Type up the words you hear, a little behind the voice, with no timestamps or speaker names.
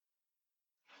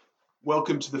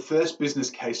Welcome to the first business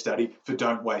case study for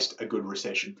Don't Waste a Good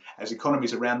Recession. As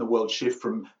economies around the world shift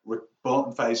from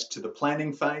bulletin phase to the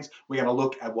planning phase, we're going to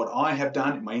look at what I have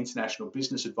done in my international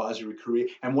business advisory career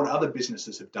and what other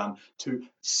businesses have done to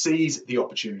seize the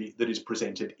opportunity that is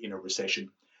presented in a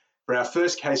recession. For our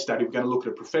first case study, we're going to look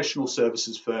at a professional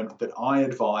services firm that I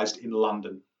advised in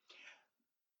London.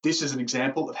 This is an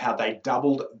example of how they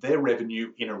doubled their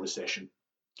revenue in a recession.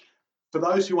 For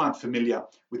those who aren't familiar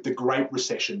with the Great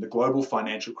Recession, the global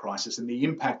financial crisis, and the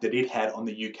impact that it had on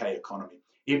the UK economy,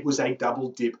 it was a double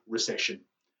dip recession.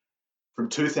 From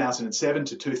 2007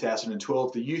 to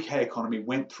 2012, the UK economy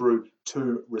went through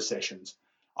two recessions.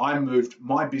 I moved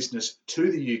my business to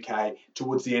the UK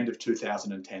towards the end of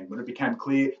 2010. When it became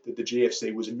clear that the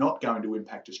GFC was not going to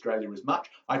impact Australia as much,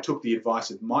 I took the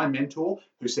advice of my mentor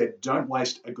who said, don't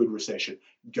waste a good recession.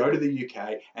 Go to the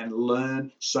UK and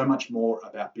learn so much more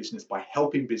about business by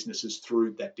helping businesses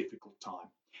through that difficult time.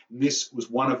 And this was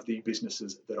one of the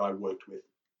businesses that I worked with.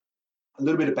 A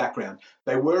little bit of background.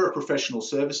 They were a professional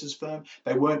services firm.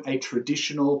 They weren't a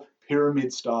traditional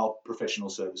pyramid-style professional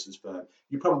services firm.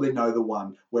 You probably know the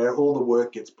one where all the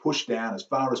work gets pushed down as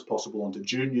far as possible onto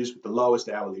juniors with the lowest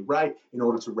hourly rate in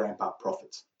order to ramp up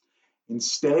profits.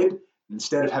 Instead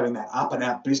of having that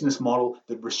up-and-out business model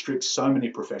that restricts so many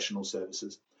professional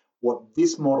services, what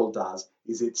this model does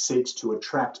is it seeks to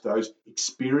attract those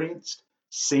experienced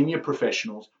senior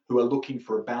professionals who are looking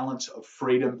for a balance of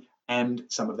freedom and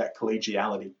some of that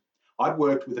collegiality. I've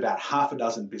worked with about half a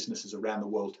dozen businesses around the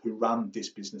world who run this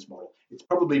business model. It's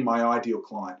probably my ideal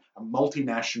client, a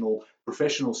multinational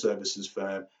professional services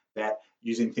firm that,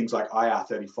 using things like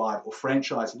IR35 or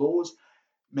franchise laws,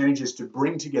 manages to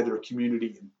bring together a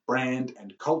community in brand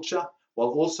and culture while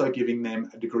also giving them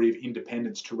a degree of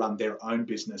independence to run their own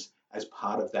business as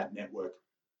part of that network.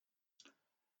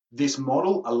 This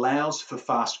model allows for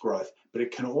fast growth, but it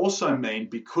can also mean,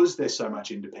 because there's so much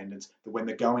independence, that when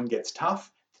the going gets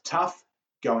tough,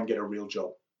 go and get a real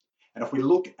job. And if we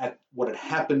look at what had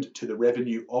happened to the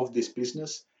revenue of this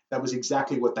business, that was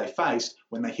exactly what they faced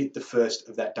when they hit the first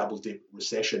of that double dip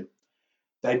recession.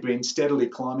 They'd been steadily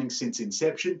climbing since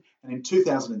inception, and in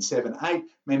 2007-8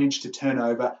 managed to turn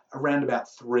over around about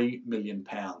 £3 million.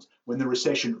 When the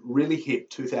recession really hit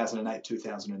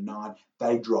 2008-2009,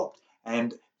 they dropped.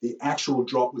 And the actual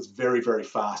drop was very, very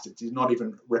fast. It is not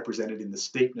even represented in the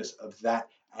steepness of that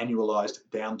annualized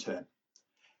downturn.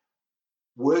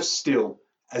 Worse still,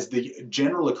 as the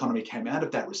general economy came out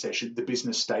of that recession, the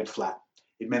business stayed flat.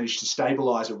 It managed to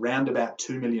stabilise around about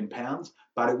 £2 million,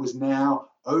 but it was now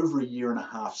over a year and a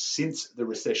half since the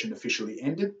recession officially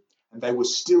ended, and they were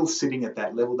still sitting at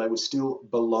that level. They were still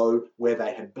below where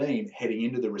they had been heading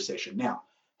into the recession. Now,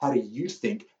 how do you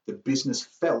think the business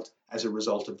felt as a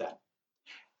result of that?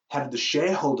 How did the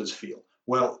shareholders feel?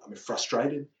 Well,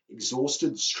 frustrated,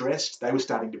 exhausted, stressed. They were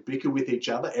starting to bicker with each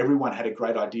other. Everyone had a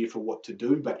great idea for what to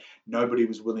do, but nobody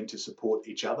was willing to support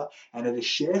each other. And at a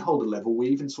shareholder level, we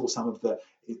even saw some of the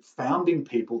founding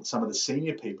people, some of the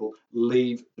senior people,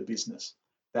 leave the business.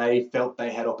 They felt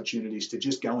they had opportunities to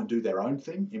just go and do their own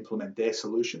thing, implement their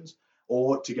solutions,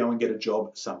 or to go and get a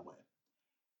job somewhere.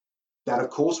 That,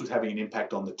 of course, was having an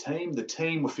impact on the team. The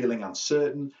team were feeling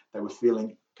uncertain. They were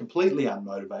feeling completely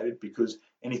unmotivated because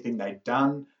anything they'd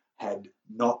done had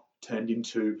not turned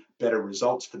into better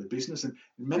results for the business. And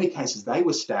in many cases, they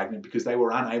were stagnant because they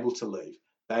were unable to leave.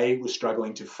 They were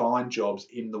struggling to find jobs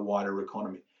in the wider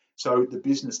economy. So the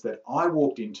business that I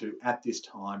walked into at this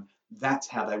time, that's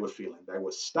how they were feeling. They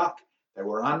were stuck. They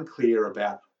were unclear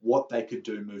about what they could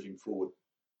do moving forward.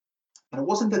 And it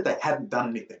wasn't that they hadn't done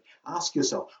anything. Ask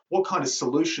yourself, what kind of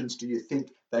solutions do you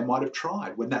think they might have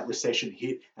tried when that recession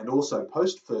hit, and also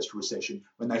post-first recession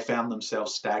when they found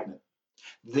themselves stagnant?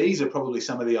 These are probably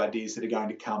some of the ideas that are going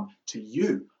to come to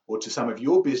you or to some of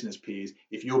your business peers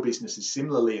if your business is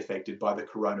similarly affected by the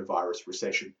coronavirus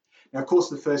recession. Now, of course,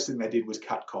 the first thing they did was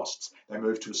cut costs. They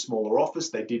moved to a smaller office.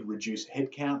 They did reduce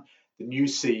headcount. The new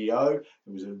CEO,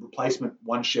 it was a replacement,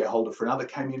 one shareholder for another,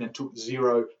 came in and took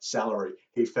zero salary.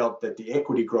 He felt that the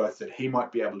equity growth that he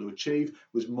might be able to achieve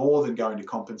was more than going to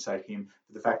compensate him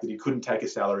for the fact that he couldn't take a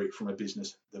salary from a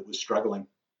business that was struggling.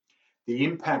 The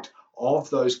impact of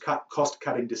those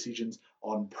cost-cutting decisions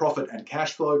on profit and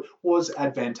cash flow was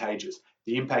advantageous.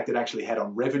 The impact it actually had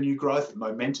on revenue growth and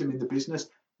momentum in the business,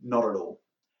 not at all.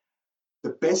 The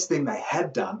best thing they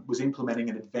had done was implementing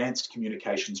an advanced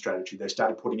communication strategy. They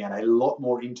started putting out a lot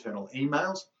more internal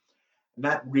emails, and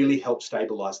that really helped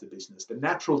stabilize the business. The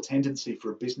natural tendency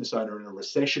for a business owner in a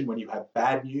recession when you have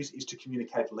bad news is to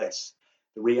communicate less.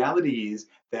 The reality is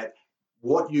that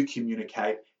what you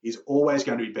communicate is always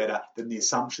going to be better than the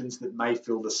assumptions that may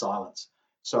fill the silence.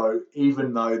 So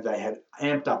even though they had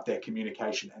amped up their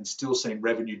communication and still seen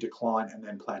revenue decline and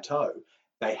then plateau,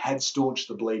 they had staunched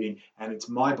the bleeding, and it's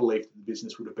my belief that the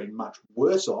business would have been much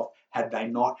worse off had they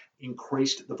not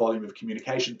increased the volume of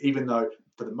communication, even though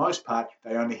for the most part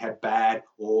they only had bad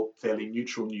or fairly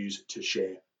neutral news to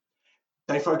share.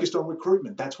 They focused on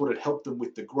recruitment. That's what had helped them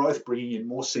with the growth, bringing in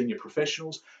more senior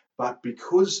professionals. But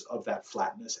because of that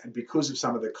flatness and because of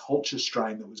some of the culture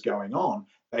strain that was going on,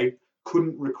 they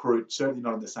couldn't recruit, certainly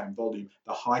not in the same volume,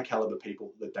 the high caliber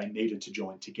people that they needed to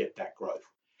join to get that growth.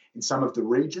 In some of the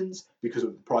regions, because the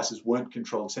prices weren't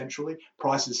controlled centrally,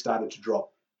 prices started to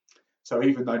drop. So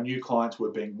even though new clients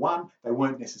were being won, they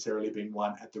weren't necessarily being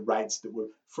won at the rates that were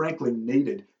frankly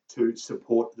needed to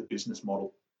support the business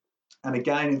model. And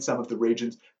again, in some of the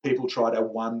regions, people tried a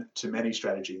one-to-many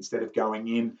strategy. Instead of going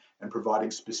in and providing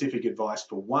specific advice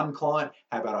for one client,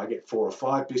 how about I get 4 or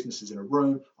 5 businesses in a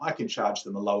room? I can charge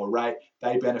them a lower rate.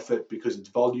 They benefit because it's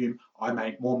volume. I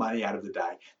make more money out of the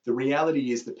day. The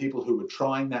reality is the people who were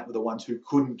trying that were the ones who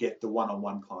couldn't get the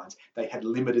one-on-one clients. They had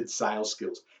limited sales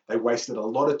skills. They wasted a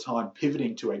lot of time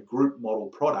pivoting to a group model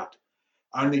product,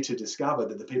 only to discover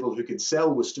that the people who could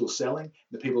sell were still selling.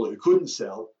 The people who couldn't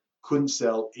sell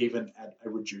even at a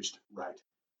reduced rate.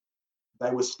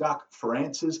 They were stuck for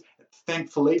answers.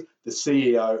 Thankfully, the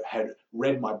CEO had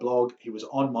read my blog, he was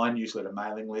on my newsletter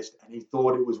mailing list, and he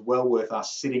thought it was well worth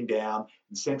us sitting down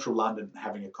in central London and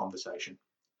having a conversation.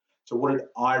 So what did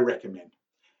I recommend?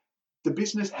 The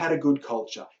business had a good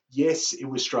culture. Yes, it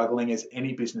was struggling, as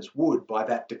any business would, by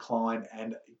that decline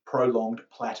and prolonged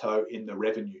plateau in the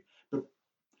revenue. But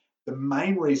the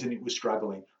main reason it was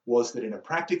struggling was that in a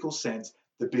practical sense,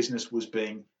 the business was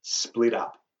being split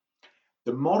up.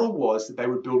 The model was that they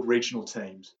would build regional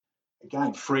teams.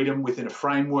 Again, freedom within a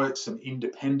framework, some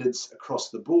independence across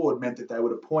the board meant that they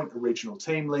would appoint a regional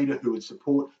team leader who would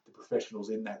support the professionals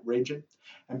in that region.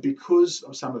 And because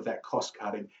of some of that cost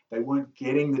cutting, they weren't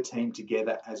getting the team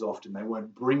together as often. They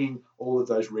weren't bringing all of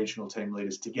those regional team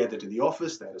leaders together to the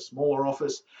office. They had a smaller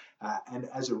office. And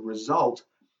as a result,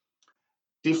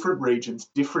 different regions,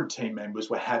 different team members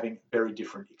were having very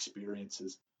different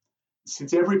experiences.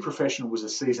 Since every professional was a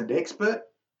seasoned expert,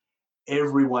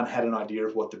 everyone had an idea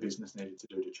of what the business needed to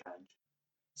do to change.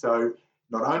 So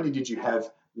not only did you have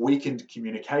weakened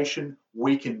communication,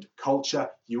 weakened culture,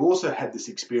 you also had this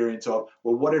experience of,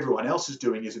 well, what everyone else is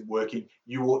doing isn't working,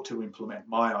 you ought to implement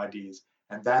my ideas.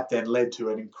 And that then led to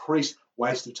an increased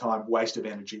waste of time, waste of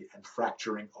energy, and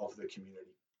fracturing of the community.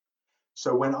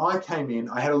 So when I came in,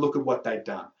 I had a look at what they'd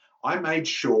done. I made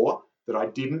sure that I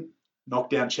didn't knock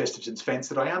down Chesterton's fence,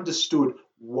 that I understood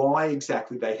why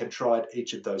exactly they had tried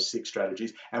each of those 6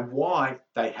 strategies and why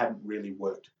they hadn't really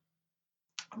worked.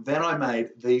 And then I made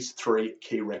these 3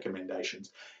 key recommendations.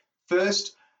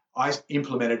 First, I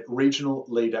implemented regional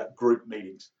leader group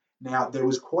meetings. Now, there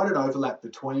was quite an overlap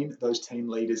between those team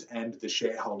leaders and the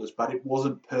shareholders, but it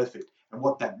wasn't perfect. And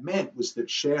what that meant was that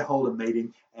shareholder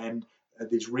meeting and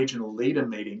these regional leader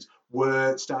meetings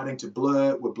were starting to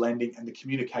blur, were blending, and the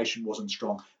communication wasn't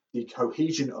strong. The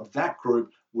cohesion of that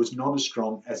group was not as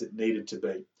strong as it needed to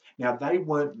be. Now, they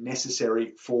weren't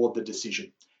necessary for the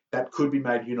decision. That could be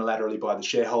made unilaterally by the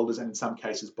shareholders and in some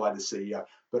cases by the CEO.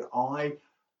 But I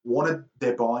wanted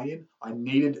their buy-in, I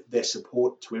needed their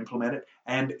support to implement it,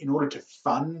 and in order to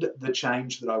fund the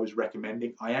change that I was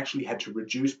recommending, I actually had to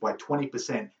reduce by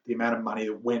 20% the amount of money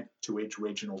that went to each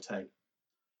regional team.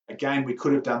 Again, we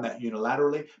could have done that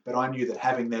unilaterally, but I knew that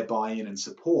having their buy-in and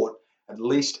support, at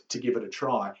least to give it a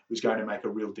try, was going to make a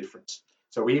real difference.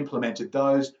 So we implemented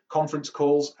those conference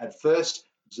calls at first.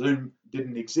 Zoom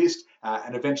didn't exist,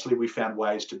 and eventually we found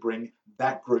ways to bring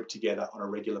that group together on a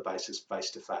regular basis,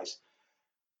 face-to-face.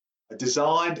 I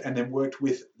designed and then worked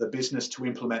with the business to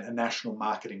implement a national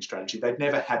marketing strategy. They'd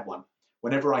never had one.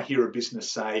 Whenever I hear a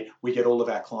business say, we get all of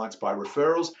our clients by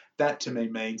referrals, that to me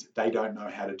means they don't know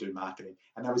how to do marketing.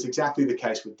 And that was exactly the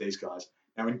case with these guys.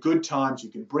 Now, in good times,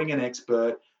 you can bring an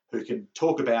expert who can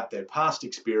talk about their past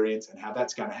experience and how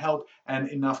that's going to help, and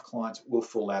enough clients will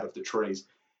fall out of the trees.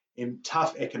 In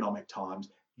tough economic times,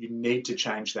 you need to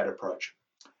change that approach.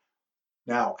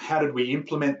 Now, how did we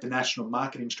implement the national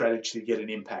marketing strategy to get an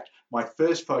impact? My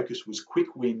first focus was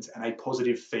quick wins and a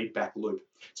positive feedback loop.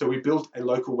 So we built a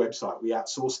local website. We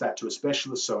outsourced that to a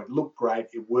specialist, so it looked great,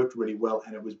 it worked really well,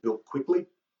 and it was built quickly.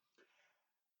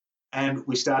 And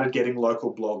we started getting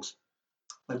local blogs.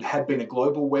 It had been a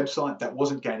global website that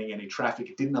wasn't gaining any traffic.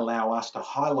 It didn't allow us to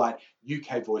highlight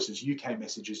UK voices, UK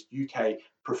messages, UK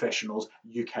professionals,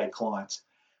 UK clients.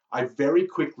 I very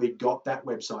quickly got that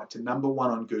website to #1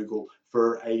 on Google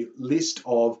for a list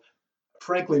of,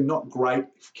 frankly, not great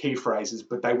key phrases,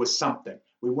 but they were something.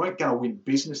 We weren't going to win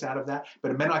business out of that,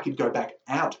 but it meant I could go back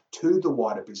out to the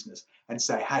wider business and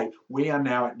say, hey, we are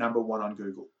now at number one on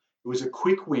Google. It was a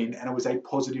quick win and it was a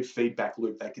positive feedback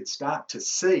loop. They could start to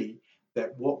see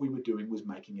that what we were doing was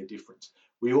making a difference.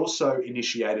 We also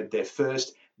initiated their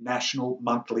first national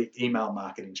monthly email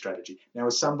marketing strategy. Now,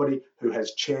 as somebody who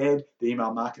has chaired the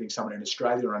Email Marketing Summit in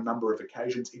Australia on a number of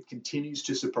occasions, it continues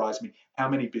to surprise me how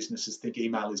many businesses think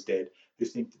email is dead, who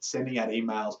think that sending out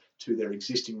emails to their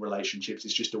existing relationships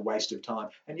is just a waste of time.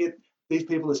 And yet these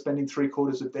people are spending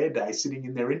 3/4 of their day sitting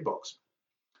in their inbox.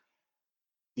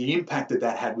 The impact that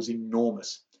that had was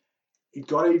enormous. It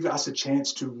gave us a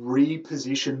chance to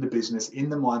reposition the business in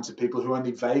the minds of people who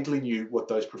only vaguely knew what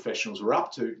those professionals were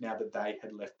up to now that they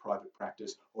had left private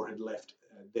practice or had left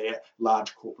their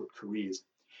large corporate careers.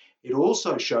 It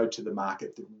also showed to the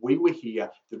market that we were here,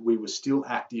 that we were still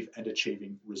active and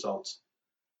achieving results.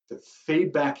 The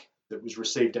feedback that was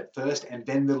received at first, and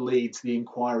then the leads, the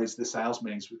inquiries, the sales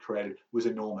meetings we created was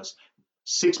enormous.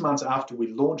 6 months after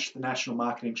we launched the national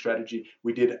marketing strategy,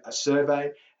 we did a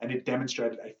survey and it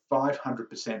demonstrated a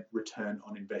 500% return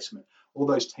on investment. All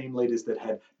those team leaders that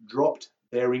had dropped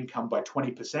their income by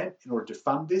 20% in order to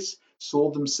fund this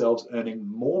saw themselves earning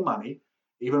more money,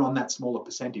 even on that smaller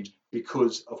percentage,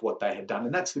 because of what they had done.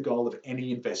 And that's the goal of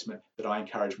any investment that I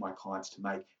encourage my clients to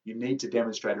make. You need to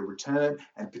demonstrate a return,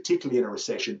 and particularly in a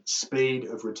recession, speed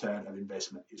of return of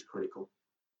investment is critical.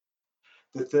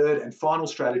 The third and final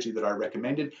strategy that I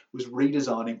recommended was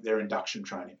redesigning their induction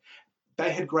training. They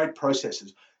had great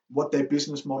processes. What their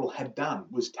business model had done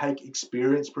was take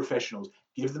experienced professionals,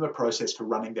 give them a process for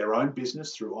running their own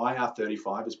business through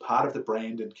IR35 as part of the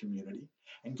brand and community,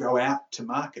 and go out to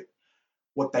market.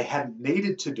 What they hadn't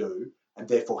needed to do, and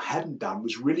therefore hadn't done,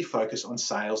 was really focus on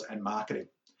sales and marketing.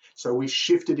 So we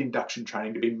shifted induction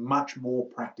training to be much more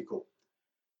practical,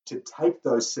 to take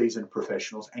those seasoned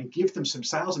professionals and give them some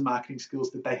sales and marketing skills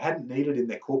that they hadn't needed in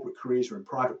their corporate careers or in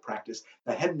private practice,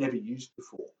 they had never used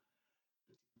before.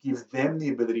 Give them the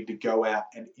ability to go out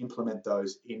and implement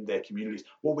those in their communities.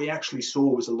 What we actually saw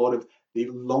was a lot of the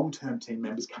long-term team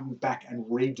members coming back and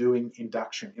redoing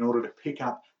induction in order to pick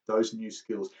up those new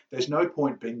skills. There's no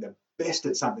point being the best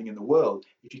at something in the world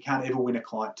if you can't ever win a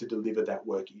client to deliver that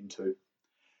work into.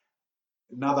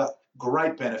 Another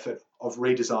great benefit of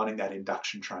redesigning that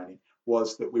induction training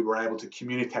was that we were able to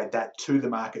communicate that to the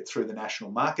market through the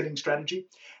national marketing strategy,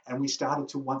 and we started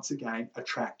to once again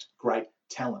attract great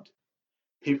talent.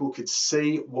 People could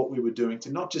see what we were doing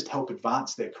to not just help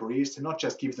advance their careers, to not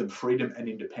just give them freedom and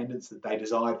independence that they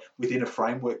desired within a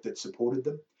framework that supported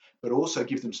them, but also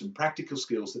give them some practical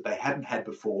skills that they hadn't had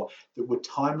before that were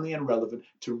timely and relevant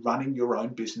to running your own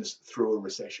business through a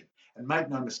recession. And make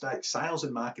no mistake, sales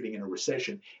and marketing in a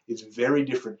recession is very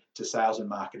different to sales and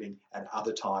marketing at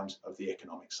other times of the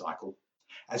economic cycle.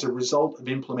 As a result of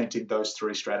implementing those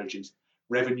three strategies,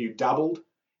 revenue doubled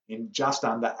in just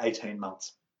under 18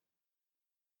 months.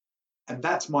 And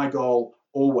that's my goal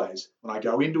always when I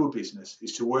go into a business,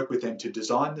 is to work with them to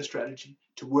design the strategy,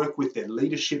 to work with their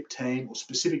leadership team or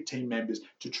specific team members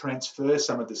to transfer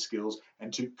some of the skills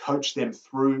and to coach them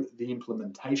through the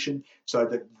implementation so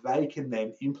that they can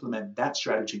then implement that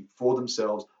strategy for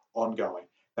themselves ongoing.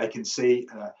 They can see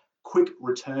a quick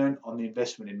return on the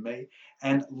investment in me,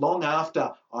 and long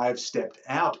after I have stepped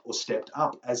out or stepped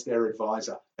up as their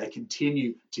advisor, they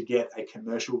continue to get a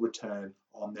commercial return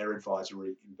on their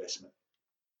advisory investment.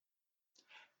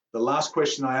 The last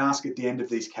question I ask at the end of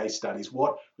these case studies: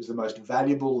 what was the most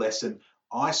valuable lesson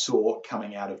I saw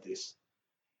coming out of this?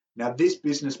 Now, this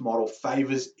business model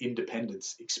favors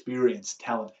independence, experience,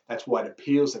 talent. That's why it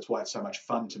appeals. That's why it's so much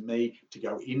fun to me to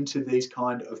go into these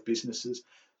kind of businesses.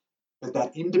 But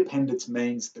that independence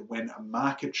means that when a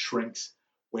market shrinks,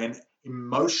 when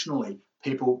emotionally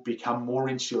people become more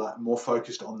insular, more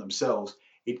focused on themselves,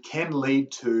 it can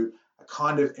lead to a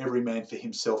kind of every man for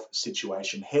himself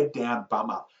situation, head down, bum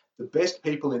up. The best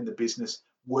people in the business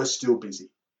were still busy.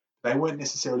 They weren't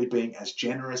necessarily being as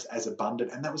generous, as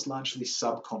abundant, and that was largely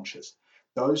subconscious.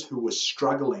 Those who were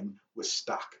struggling were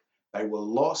stuck. They were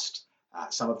lost.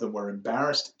 Some of them were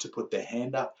embarrassed to put their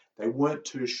hand up. They weren't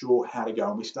too sure how to go.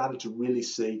 And we started to really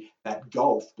see that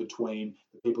gulf between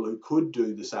the people who could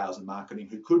do the sales and marketing,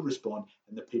 who could respond,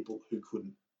 and the people who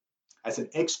couldn't. As an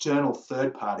external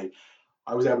third party,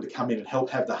 I was able to come in and help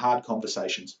have the hard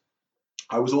conversations.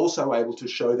 I was also able to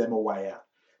show them a way out,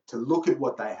 to look at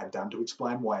what they had done, to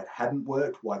explain why it hadn't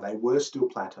worked, why they were still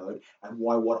plateaued, and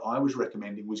why what I was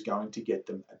recommending was going to get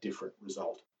them a different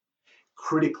result.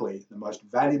 Critically, the most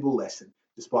valuable lesson,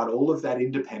 despite all of that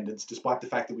independence, despite the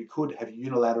fact that we could have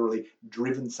unilaterally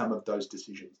driven some of those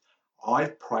decisions, I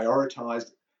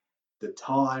prioritized the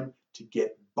time to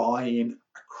get buy-in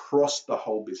across the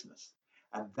whole business.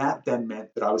 And that then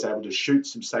meant that I was able to shoot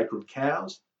some sacred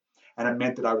cows, and it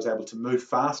meant that I was able to move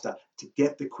faster to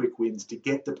get the quick wins, to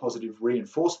get the positive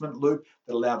reinforcement loop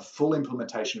that allowed full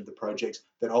implementation of the projects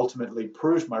that ultimately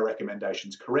proved my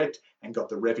recommendations correct and got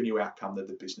the revenue outcome that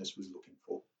the business was looking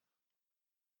for.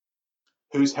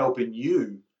 Who's helping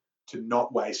you to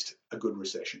not waste a good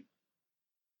recession?